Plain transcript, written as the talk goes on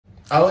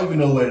I don't even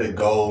know where to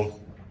go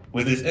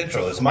with this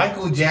intro. It's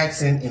Michael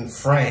Jackson and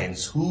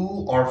friends.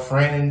 Who are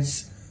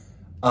friends?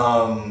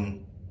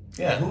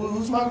 Yeah,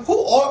 who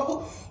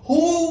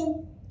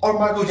are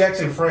Michael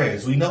Jackson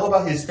friends? We know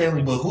about his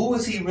family, but who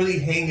was he really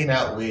hanging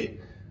out with?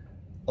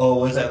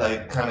 Or was that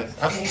like kind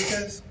of? I mean,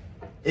 because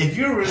if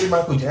you're really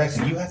Michael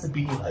Jackson, you have to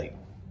be like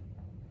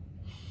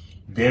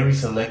very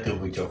selective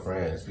with your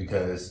friends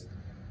because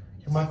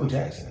you're Michael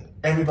Jackson.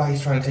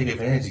 Everybody's trying to take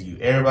advantage of you.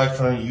 Everybody's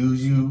trying to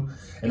use you.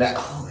 And that,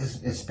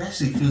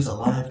 especially if he was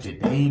alive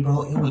today,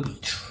 bro, it would be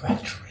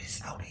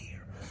treacherous out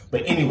here.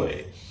 But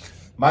anyway,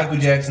 Michael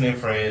Jackson and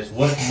friends,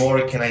 what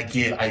more can I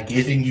give? I'm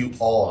giving you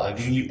all. I'm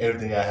giving you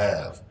everything I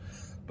have.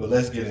 But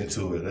let's get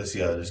into it. Let's see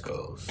how this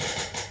goes.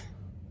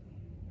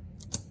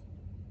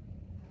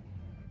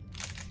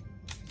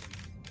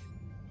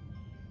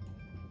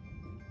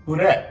 Who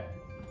that?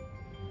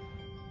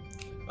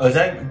 Is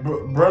that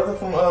brother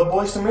from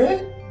Boyz II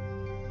Men?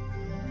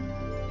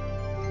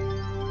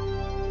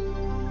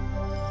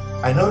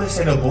 I know this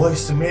ain't a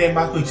Boyz II Men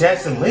Michael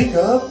Jackson link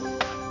up.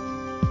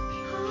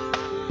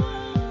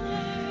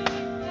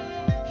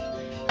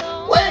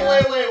 Wait.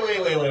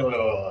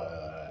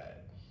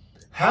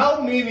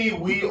 How many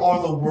We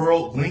Are the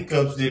World link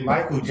ups did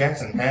Michael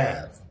Jackson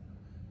have?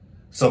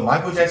 So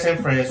Michael Jackson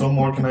and friends, what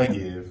more can I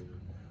give?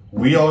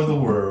 We Are the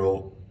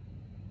World.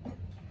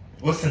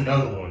 What's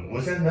another one?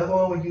 Was there another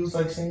one where you was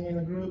like singing in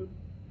a group?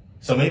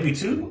 So maybe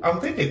two?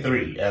 I'm thinking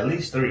three. At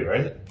least three,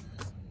 right?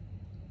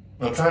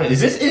 I'm trying to. Is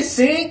this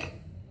NSYNC?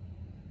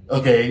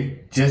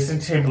 Okay, Justin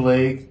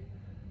Timberlake.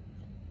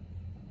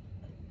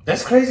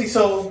 That's crazy.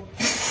 So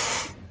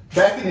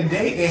back in the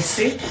day,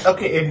 NSYNC.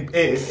 Okay, and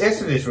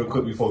answer this real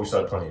quick before we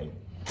start playing.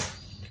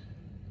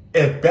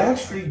 If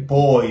Backstreet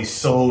Boys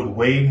sold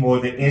way more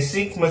than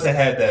NSYNC, must have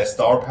had that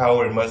star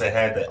power and must have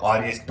had the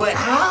audience. But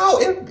how?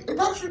 If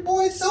Backstreet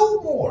Boys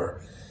sold more.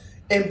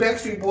 And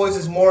Backstreet Boys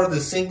is more of the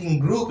singing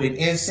group, and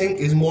NSYNC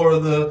is more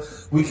of the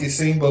we can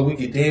sing but we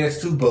can dance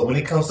too. But when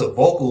it comes to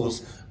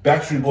vocals,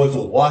 Backstreet Boys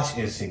will watch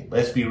NSYNC.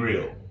 Let's be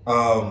real.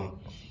 But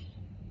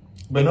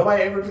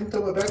nobody ever linked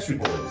up with Backstreet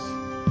Boys.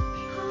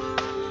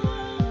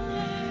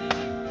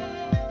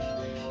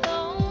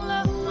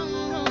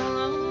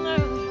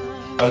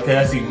 Okay,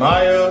 I see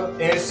Maya,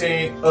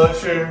 NSYNC,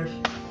 Usher,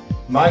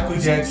 Michael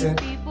Jackson.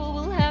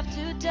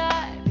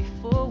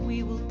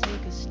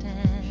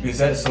 Is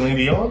that Celine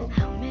Dion?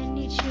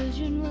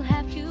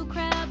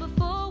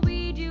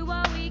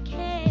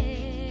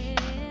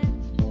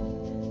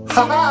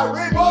 Haha,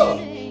 Reba!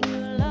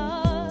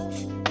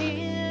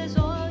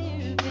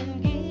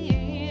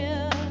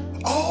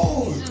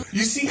 Oh,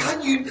 you see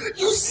how you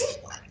see?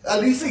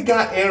 At least it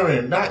got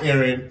Aaron, not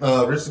Aaron.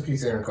 Rest in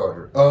peace, Aaron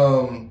Carter.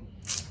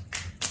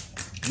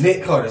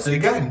 Nick Carter. So they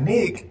got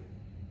Nick,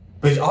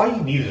 but all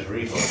you need is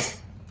Reba.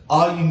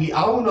 All you need.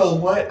 I don't know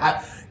what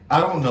I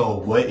don't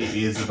know what it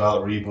is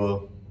about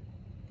Reba,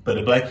 but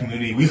the black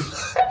community we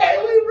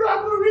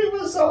rock with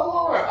Reba so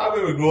hard. I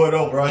remember growing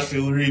up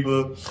watching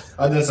Reba.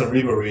 I did some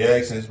Reba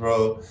reactions,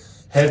 bro.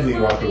 Heavily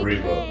rock with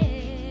Reba.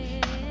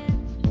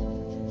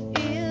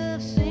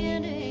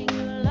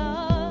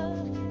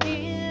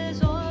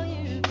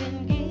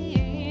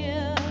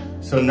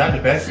 So not the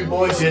Backstreet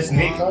Boys, just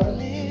Nick Carter?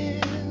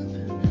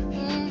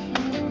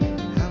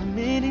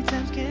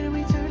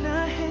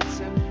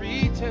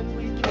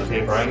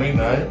 Okay, Brian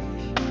McKnight.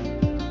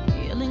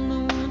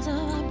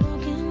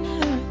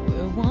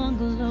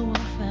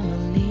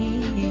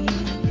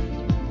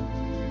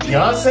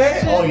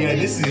 Beyonce? Oh yeah,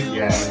 this is,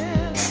 yeah.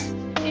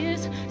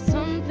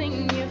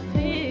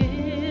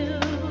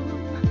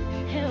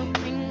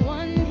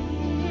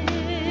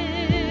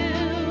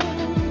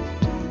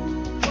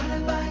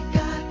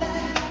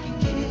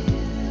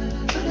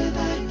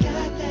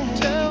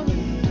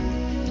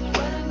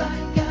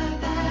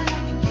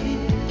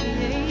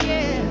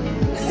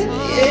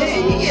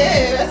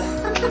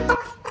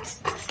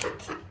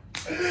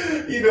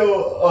 You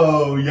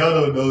know, y'all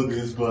don't know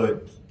this,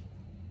 but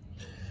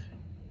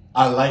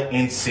I like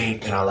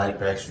NSYNC and I like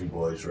Backstreet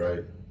Boys,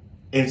 right?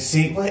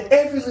 NSYNC, like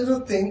every little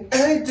thing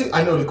I do.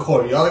 I know the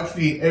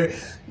choreography,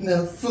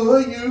 now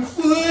for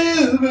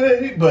you,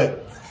 baby.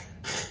 But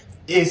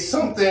it's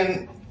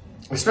something,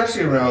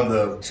 especially around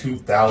the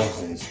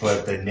 2000s,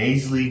 but the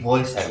nasally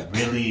voice had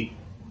really,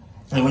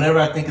 and whenever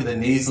I think of the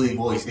nasally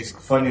voice, it's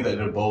funny that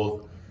they're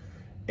both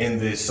in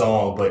this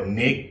song, but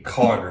Nick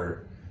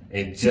Carter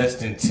and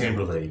Justin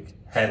Timberlake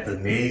had the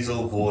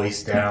nasal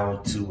voice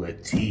down to a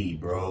T,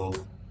 bro.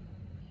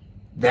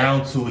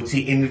 Down to a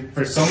T. And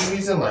for some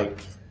reason, like,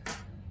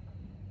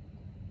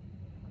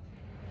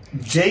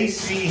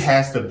 JC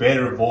has the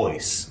better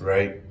voice,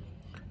 right?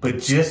 But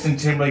Justin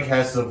Timberlake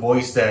has the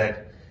voice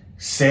that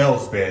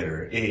sells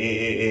better.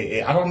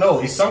 I don't know.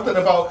 It's something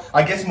about,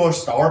 I guess, more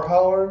star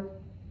power,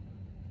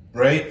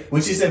 right?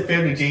 Which isn't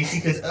fair to JC,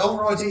 because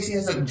overall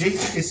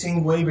JC can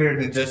sing way better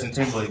than Justin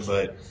Timberlake,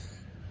 but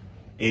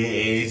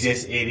it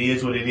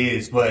is what it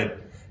is. But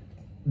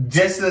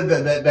just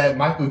that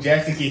Michael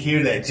Jackson can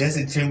hear that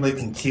Justin Timberlake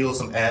can kill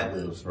some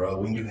ad-libs, bro,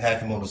 when you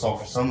have him on the song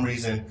for some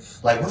reason.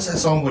 Like, what's that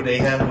song where they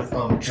have with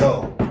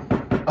Joe?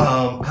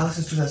 I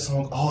listen to that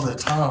song all the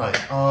time.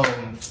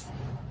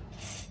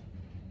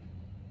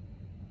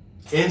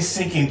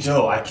 NSYNC and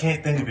Joe. I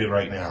can't think of it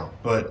right now,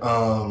 but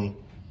I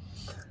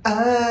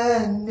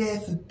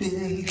never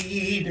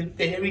believed in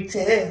fairy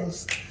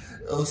tales.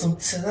 Oh,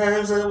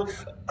 sometimes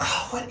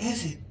what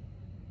is it?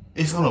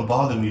 It's gonna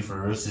bother me for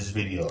the rest of this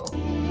video.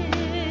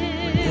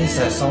 It's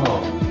that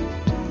song.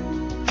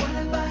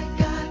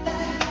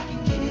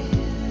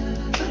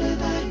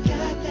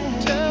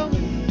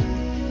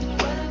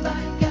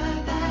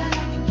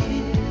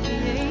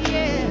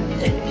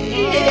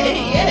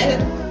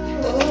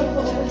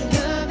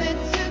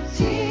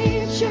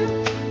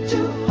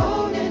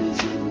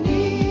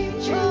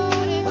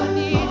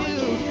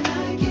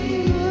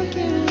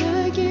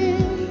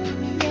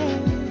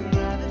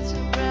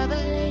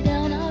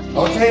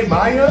 Okay,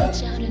 Maya.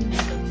 Showing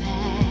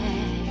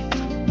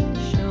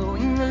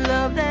the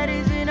love that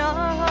is in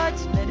our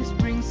hearts, let us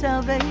bring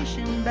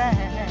salvation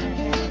back.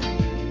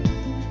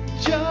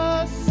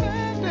 Just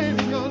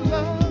sending your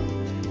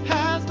love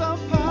has the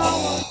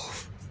power.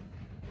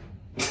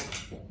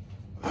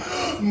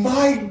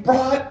 Mike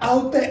brought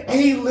out the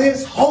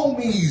A-list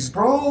homies,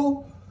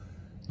 bro.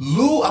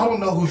 Lou, I don't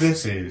know who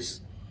this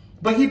is,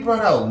 but he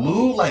brought out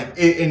Lou, like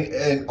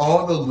in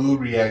all the Lou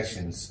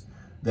reactions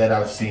that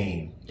I've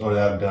seen or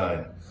that I've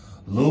done.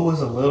 Lou was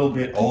a little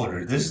bit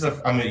older.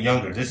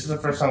 Younger. This is the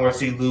first time where I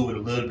see Lou with a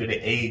little bit of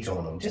age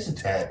on him, just a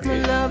tad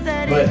bit.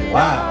 But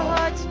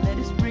wow,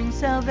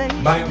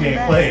 Mike being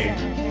played.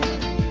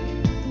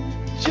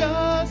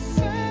 Just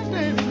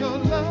sending your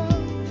love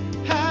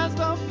has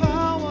the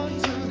power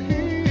to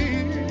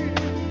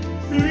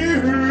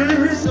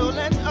heal. So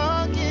let's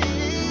all give.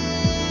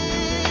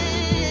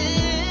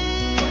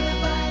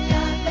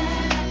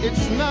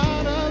 It's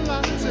not a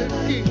lot to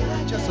give,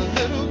 just a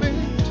little bit.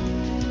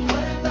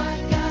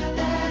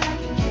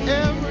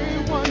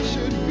 Everyone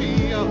should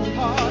be a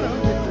part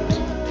of it.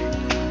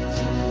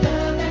 To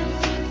love and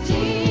to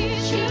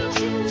teach you,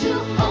 to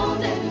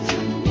hold and to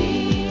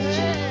need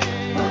you.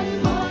 What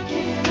more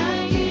can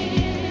I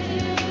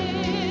give?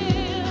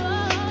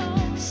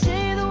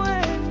 Say the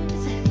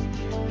words,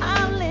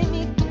 I'll lay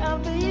me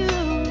down for you.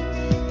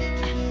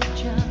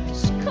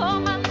 Just call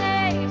my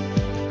name,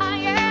 I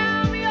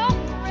am your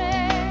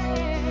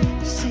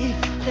friend. See,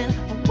 then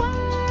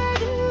why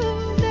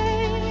do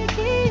they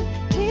keep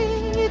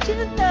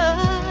teaching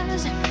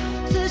us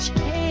such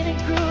hate and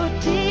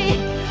cruelty?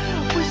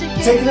 Was it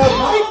Take it up,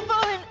 Mike.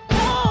 over and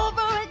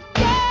over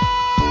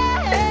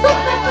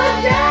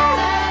again?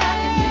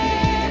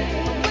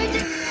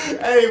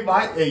 Hey,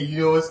 Mike. Hey, you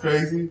know what's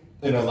crazy?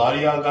 And a lot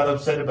of y'all got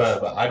upset about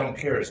it, but I don't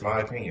care. It's my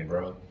opinion,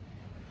 bro.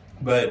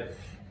 But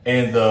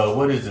and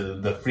what is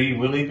it? The Free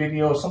Willy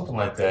video, something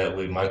like that,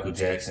 with Michael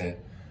Jackson.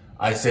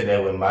 I said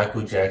that when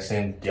Michael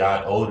Jackson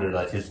got older,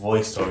 like his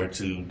voice started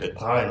to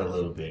decline a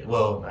little bit.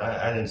 Well,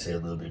 I didn't say a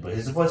little bit, but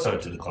his voice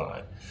started to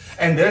decline.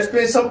 And there's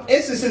been some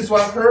instances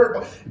where I've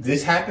heard,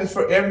 this happens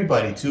for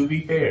everybody, to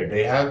be fair.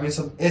 There have been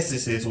some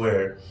instances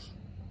where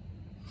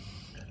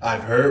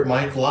I've heard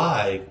Mike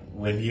live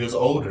when he was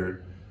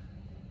older,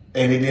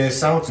 and it didn't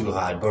sound too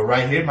high. But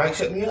right here, Mike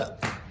shut me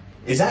up.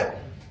 Is that,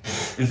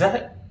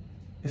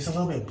 it's a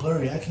little bit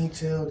blurry. I can't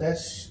tell.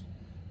 That's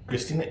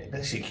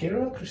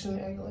Shakira?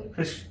 Christina Aguilera?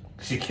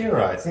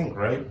 Shakira, I think,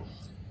 right?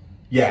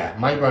 Yeah,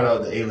 Mike brought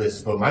out the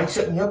A-list, but Mike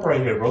shut me up right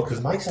here, bro, because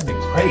Mike sounded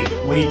great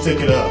when he took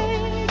it up.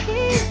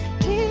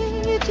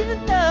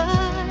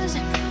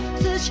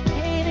 Such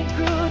hate and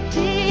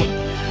cruelty.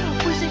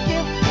 Was it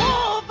give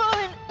over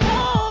and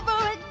over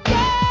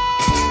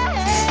again?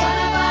 What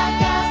have I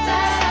got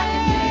that I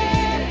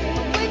can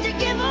give? Would you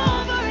give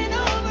over and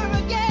over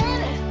again?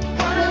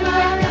 What have I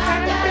got that I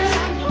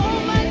can? Oh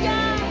my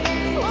God.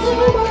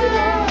 Oh my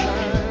God.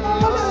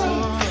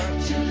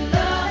 To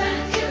love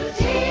and to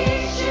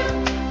teach you,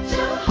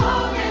 to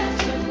hold and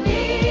to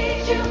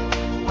need you.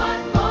 What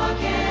more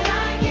can I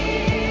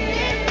give?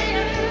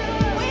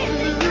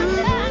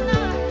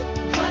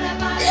 What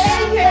have I got that I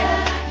can?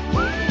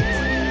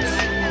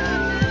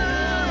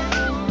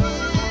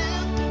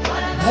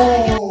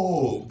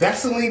 Oh,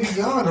 that's Celine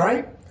Dion,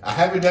 right? I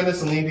haven't done a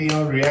Celine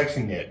Dion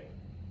reaction yet.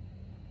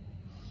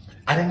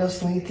 I didn't know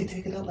Celine could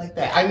take it up like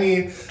that. I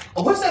mean,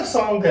 what's that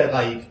song that,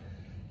 like,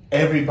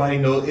 everybody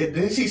knows?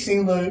 Didn't she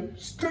sing, like,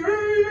 stay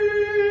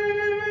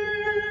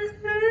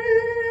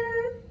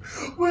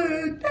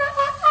with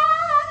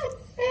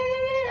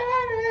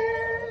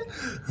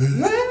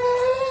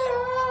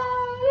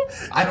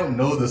I don't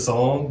know the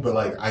song, but,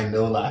 like, I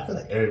know, like, I feel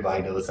like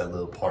everybody knows that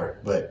little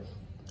part, but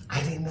I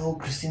didn't know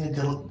not Christina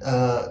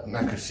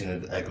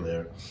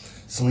Aguilera,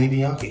 Celine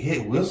Dion could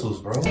hit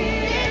whistles, bro.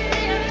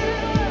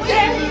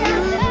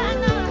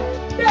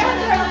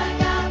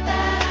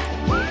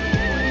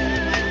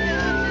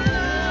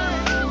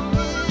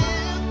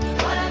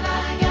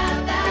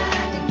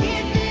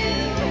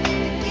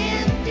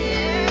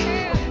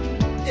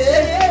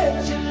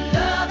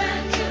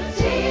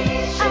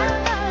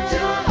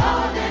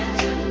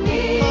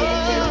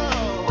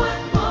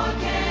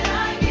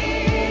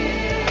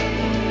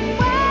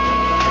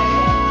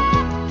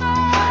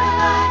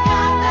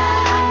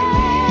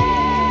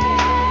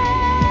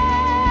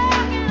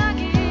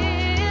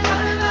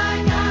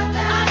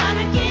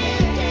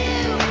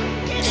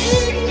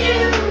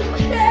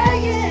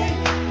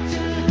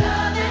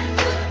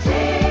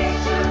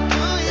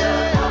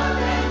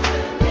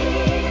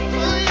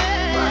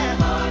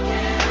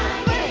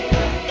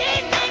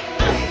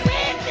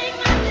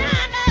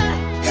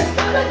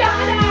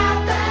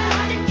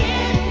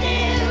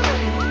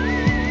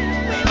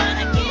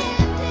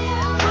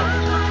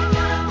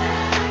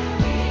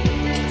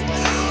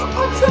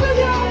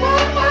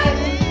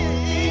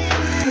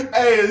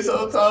 saying,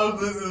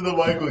 sometimes listen to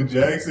Michael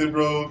Jackson,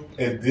 bro,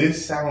 and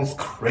this sounds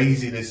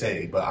crazy to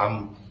say, but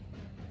I'm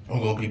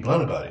gonna be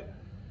blunt about it.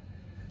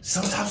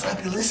 Sometimes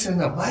I be listening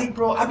to Mike,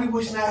 bro. I be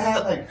wishing I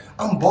had, like,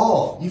 I'm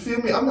bald. You feel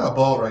me? I'm not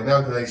bald right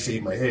now because I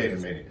shaved my head in a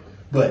minute.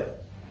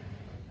 But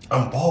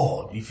I'm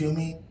bald. You feel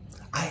me?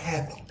 I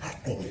have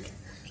nothing.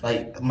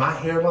 Like, my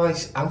hairline,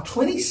 I'm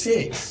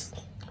 26.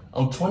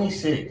 I'm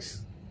 26.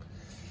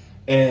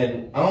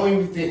 And I don't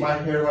even think my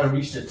hairline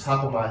reached the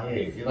top of my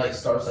head. It, like,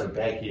 starts, like,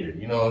 back here.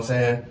 You know what I'm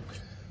saying?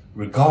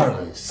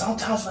 Regardless,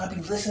 sometimes when I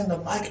be listening to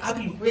Mike, I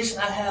be wishing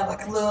I had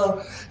like a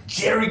little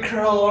Jerry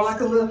curl or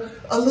like a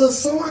little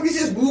song I could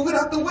just move it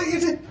out the way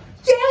and just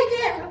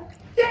yeah.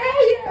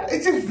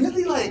 It's just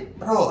really like,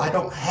 bro, I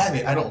don't have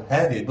it,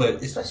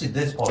 but especially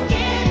this part.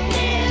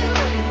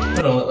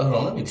 Hold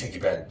on, let me take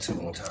you back to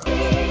one time.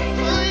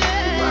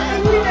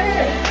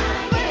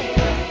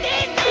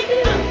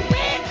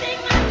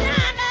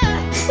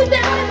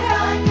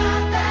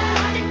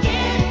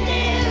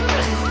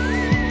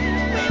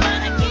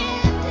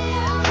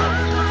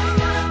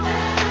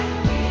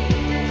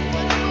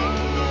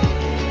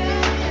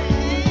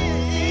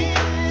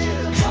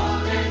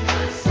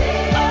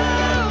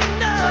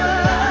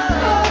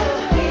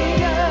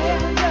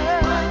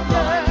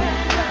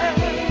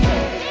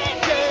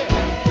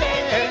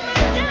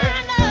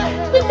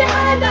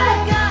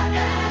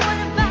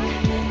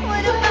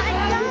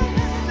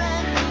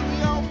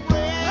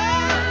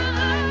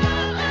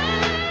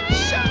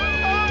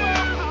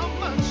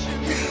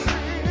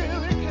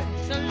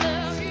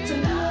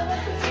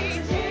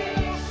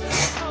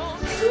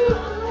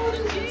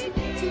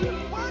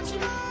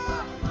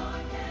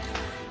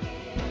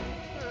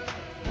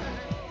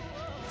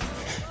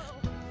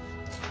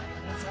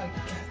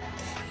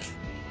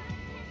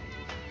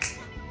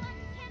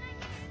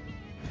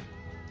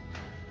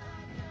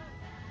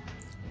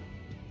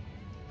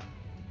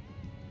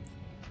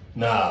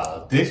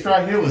 Nah, this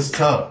right here was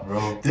tough,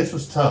 bro. This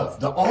was tough.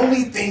 The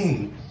only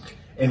thing,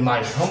 in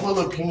my humble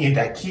opinion,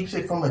 that keeps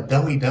it from a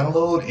dummy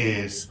download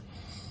is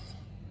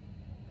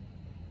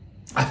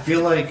I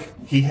feel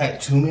like he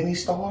had too many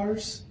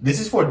stars.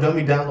 This is for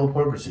dummy download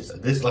purposes.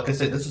 This, like I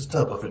said, this is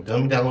tough, but for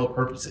dummy download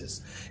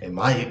purposes, in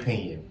my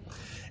opinion,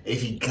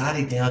 if he got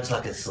it down to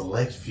like a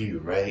select few,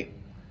 right?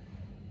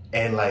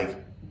 And like,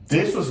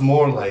 this was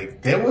more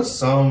like, there was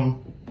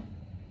some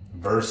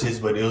verses,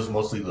 but it was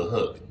mostly the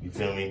hook. You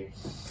feel me?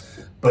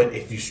 But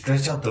if you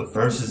stretch out the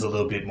verses a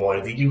little bit more,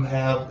 and then you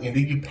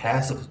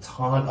pass the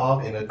baton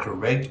off in a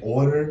correct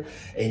order,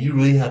 and you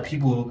really have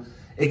people,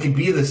 it could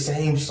be the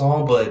same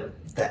song, but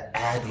the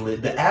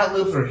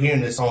ad-libs are here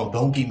in this song,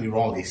 don't get me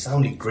wrong, they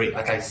sounded great.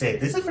 Like I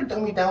said, this is for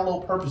dummy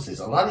download purposes.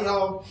 A lot of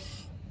y'all,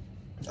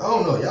 I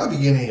don't know, y'all be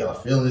getting in y'all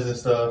feelings and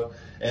stuff,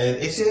 and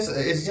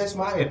it's just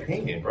my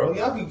opinion, bro.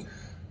 Y'all be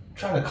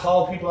trying to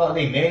call people out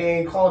their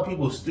name, calling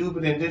people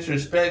stupid and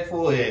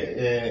disrespectful, and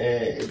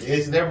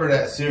it's never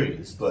that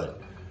serious. But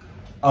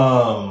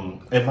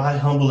in my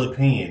humble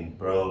opinion,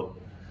 bro,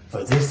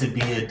 for this to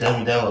be a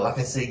dummy download, like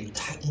I said, you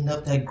tighten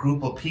up that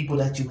group of people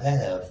that you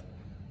have,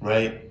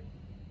 right?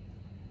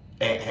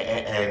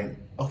 And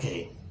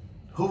okay,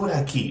 who would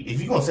I keep? If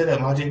you're gonna say that,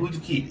 Majay, who'd you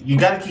keep? You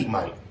gotta keep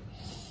Mike.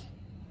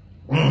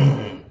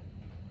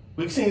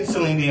 We've seen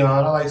Celine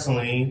Dion. I like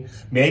Celine.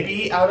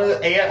 Maybe out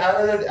of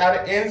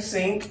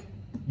NSYNC,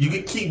 you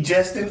could keep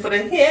Justin for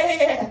the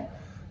yeah.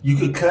 You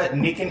could cut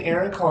Nick and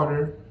Aaron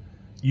Carter.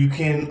 You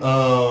can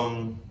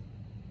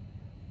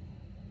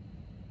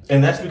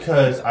and that's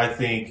because I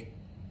think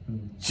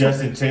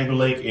Justin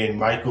Timberlake and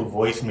Michael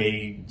voice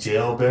may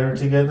gel better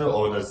together,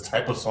 or this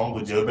type of song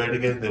would gel better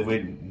together than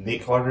with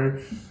Nick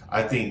Carter.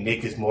 I think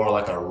Nick is more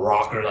like a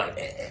rocker, like.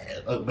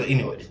 But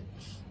anyways,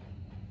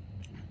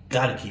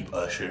 gotta keep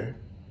Usher.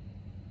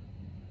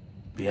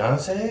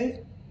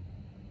 Beyonce?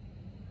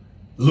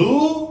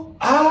 Lou?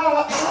 It's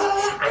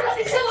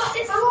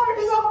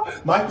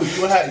hard. Michael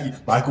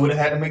would have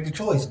had to make the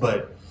choice,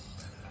 but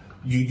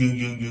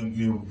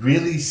you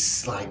really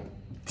like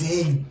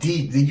dig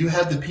deep. Then you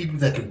have the people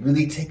that can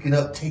really take it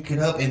up,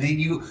 and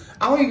then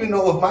I don't even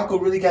know if Michael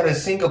really got to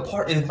sing a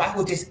part, and if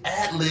Michael just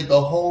ad-libbed the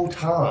whole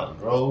time,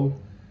 bro.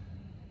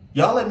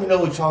 Y'all let me know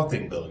what y'all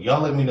think, though. Y'all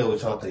let me know what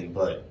y'all think,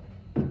 but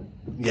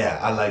yeah,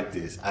 I like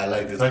this.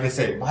 Like I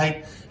said,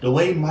 Mike, the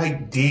way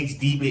Mike digs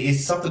deep,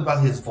 it's something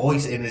about his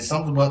voice, and it's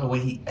something about the way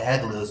he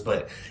ad-libs,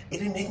 but it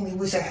didn't make me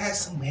wish I had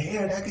some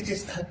hair and I could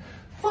just,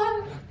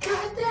 what?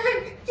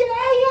 Goddamn,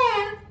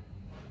 yeah.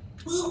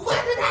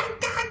 What did I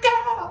got,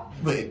 girl?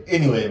 But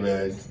anyway,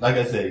 man, like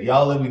I said,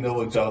 y'all let me know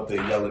what y'all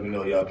think. Y'all let me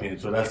know y'all opinion.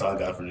 So that's all I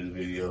got for this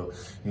video.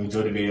 If you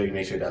enjoyed the video, you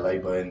make sure that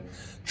like button.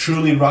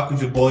 Truly rock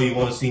with your boy. You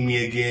want to see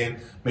me again,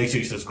 make sure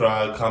you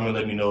subscribe, comment,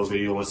 let me know what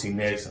video you want to see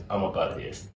next. I'm up out of here.